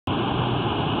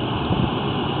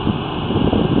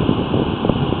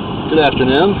Good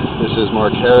afternoon. This is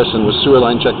Mark Harrison with Sewer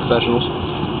Line Check Professionals.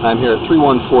 I'm here at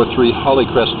 3143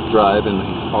 Hollycrest Drive in the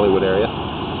Hollywood area,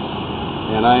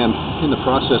 and I am in the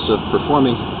process of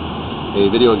performing a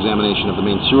video examination of the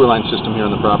main sewer line system here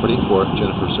on the property for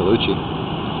Jennifer Salucci.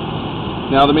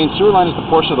 Now, the main sewer line is the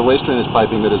portion of the waste drainage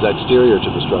piping that is exterior to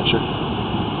the structure.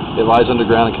 It lies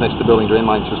underground and connects the building drain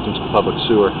line system to the public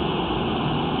sewer.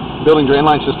 The building drain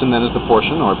line system then is the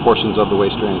portion, or portions of the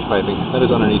waste drainage piping, that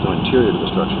is underneath or interior to the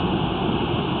structure.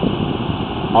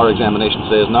 Our examination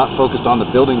today is not focused on the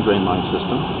building drain line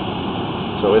system,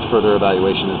 so if further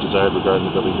evaluation is desired regarding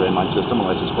the building drain line system, a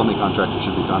licensed plumbing contractor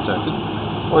should be contacted,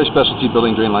 or a specialty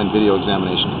building drain line video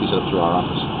examination can be set up through our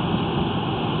office.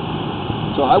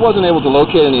 So I wasn't able to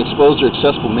locate any exposed or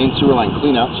accessible main sewer line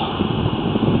cleanouts.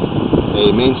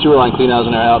 A main sewer line cleanout is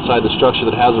an area outside the structure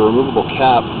that has a removable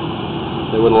cap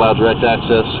that would allow direct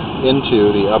access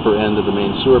into the upper end of the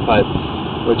main sewer pipe,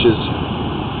 which is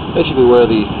basically where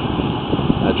the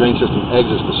drain system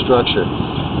exits the structure.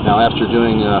 Now, after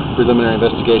doing preliminary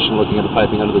investigation, looking at the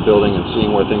piping under the building and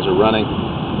seeing where things are running,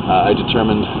 I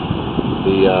determined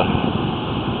the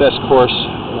best course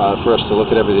for us to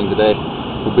look at everything today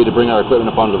would be to bring our equipment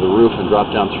up onto the roof and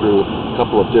drop down through a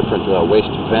couple of different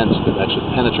waste vents that actually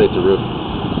penetrate the roof.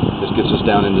 This gets us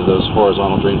down into those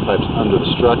horizontal drain pipes under the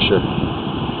structure,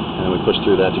 and then we push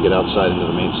through that to get outside into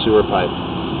the main sewer pipe.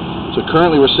 So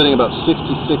currently we're sitting about 66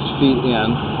 feet in.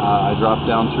 I dropped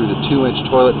down through the 2-inch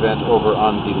toilet vent over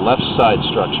on the left side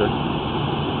structure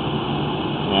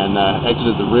and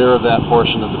exited the rear of that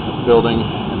portion of the building,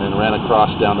 and then ran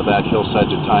across down the back hillside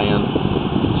to tie in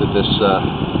to this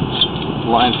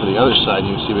line for the other side.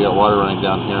 You can see we got water running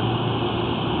down here,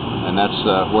 and that's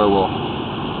where we'll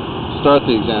start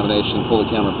the examination, pull the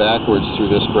camera backwards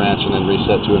through this branch, and then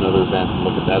reset to another vent and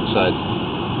look at that side.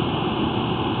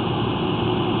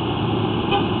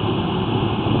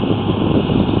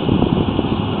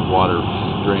 Water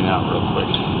drain out real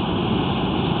quick.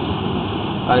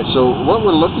 Alright, so what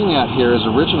we're looking at here is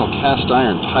original cast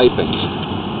iron piping.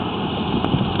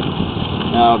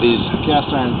 Now, these cast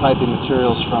iron piping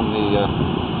materials from the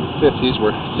 50s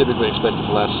were typically expected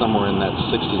to last somewhere in that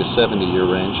 60 to 70 year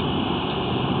range.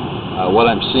 What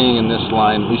I'm seeing in this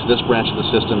line, at least this branch of the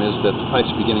system, is that the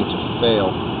pipe's beginning to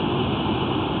fail.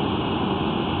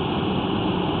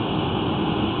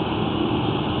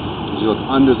 As you look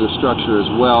under the structure as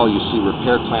well, you see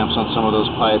repair clamps on some of those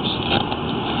pipes.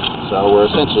 So we're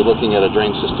essentially looking at a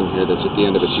drain system here that's at the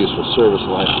end of its useful service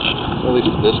life, at least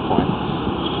at this point.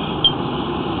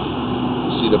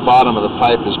 You see the bottom of the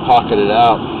pipe is pocketed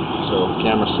out, so the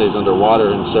camera stays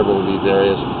underwater in several of these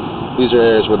areas. These are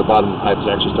areas where the bottom of the pipe is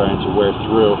actually starting to wear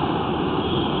through,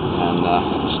 and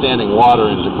standing water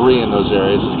and debris in those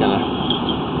areas is going to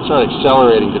start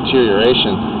accelerating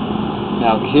deterioration.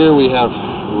 Now, here we have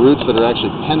roots that are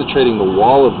actually penetrating the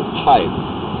wall of the pipe.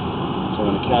 So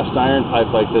in a cast iron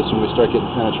pipe like this, when we start getting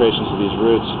penetrations of these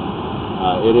roots,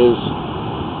 it is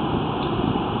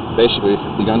basically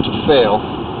begun to fail,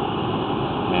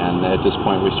 and at this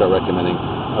point we start recommending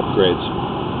upgrades.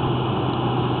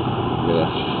 Get a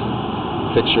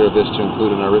picture of this to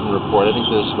include in our written report. I think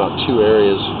there's about 2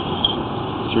 areas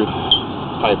through the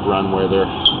pipe run where there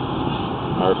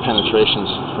are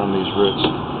penetrations from these roots.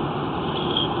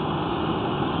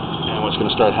 And what's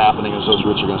going to start happening is those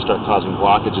roots are going to start causing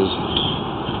blockages.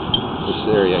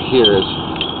 This area here is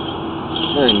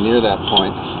very near that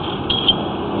point.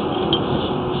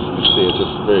 You can see it's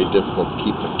just very difficult to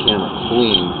keep the camera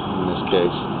clean in this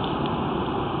case.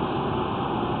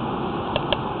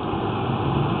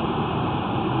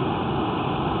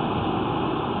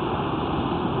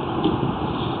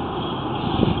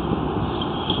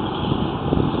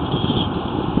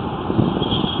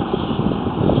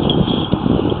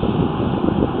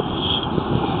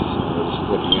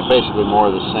 Basically more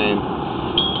of the same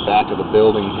back of the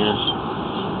building here.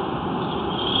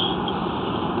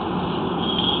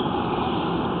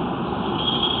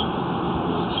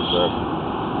 This is our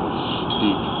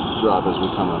steep drop as we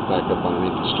come back up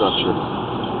underneath the structure.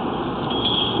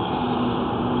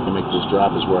 To make this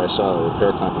drop is where I saw a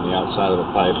repair clamp on the outside of the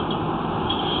pipe.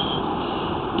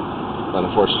 But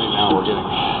unfortunately now we're getting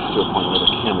to a point where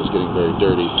the camera's getting very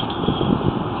dirty.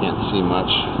 Can't see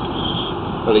much.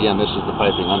 But again, this is the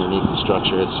piping underneath the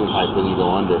structure. It's some pipe when you go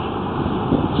under.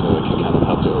 So it can kind of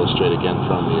help to illustrate again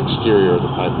from the exterior of the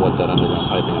pipe what that underground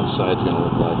piping outside is going to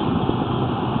look like.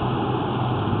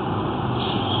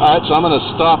 Alright, so I'm going to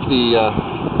stop the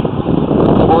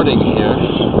recording here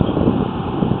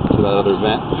to that other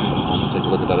vent. I'm going to take a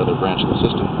look at that other branch of the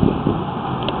system.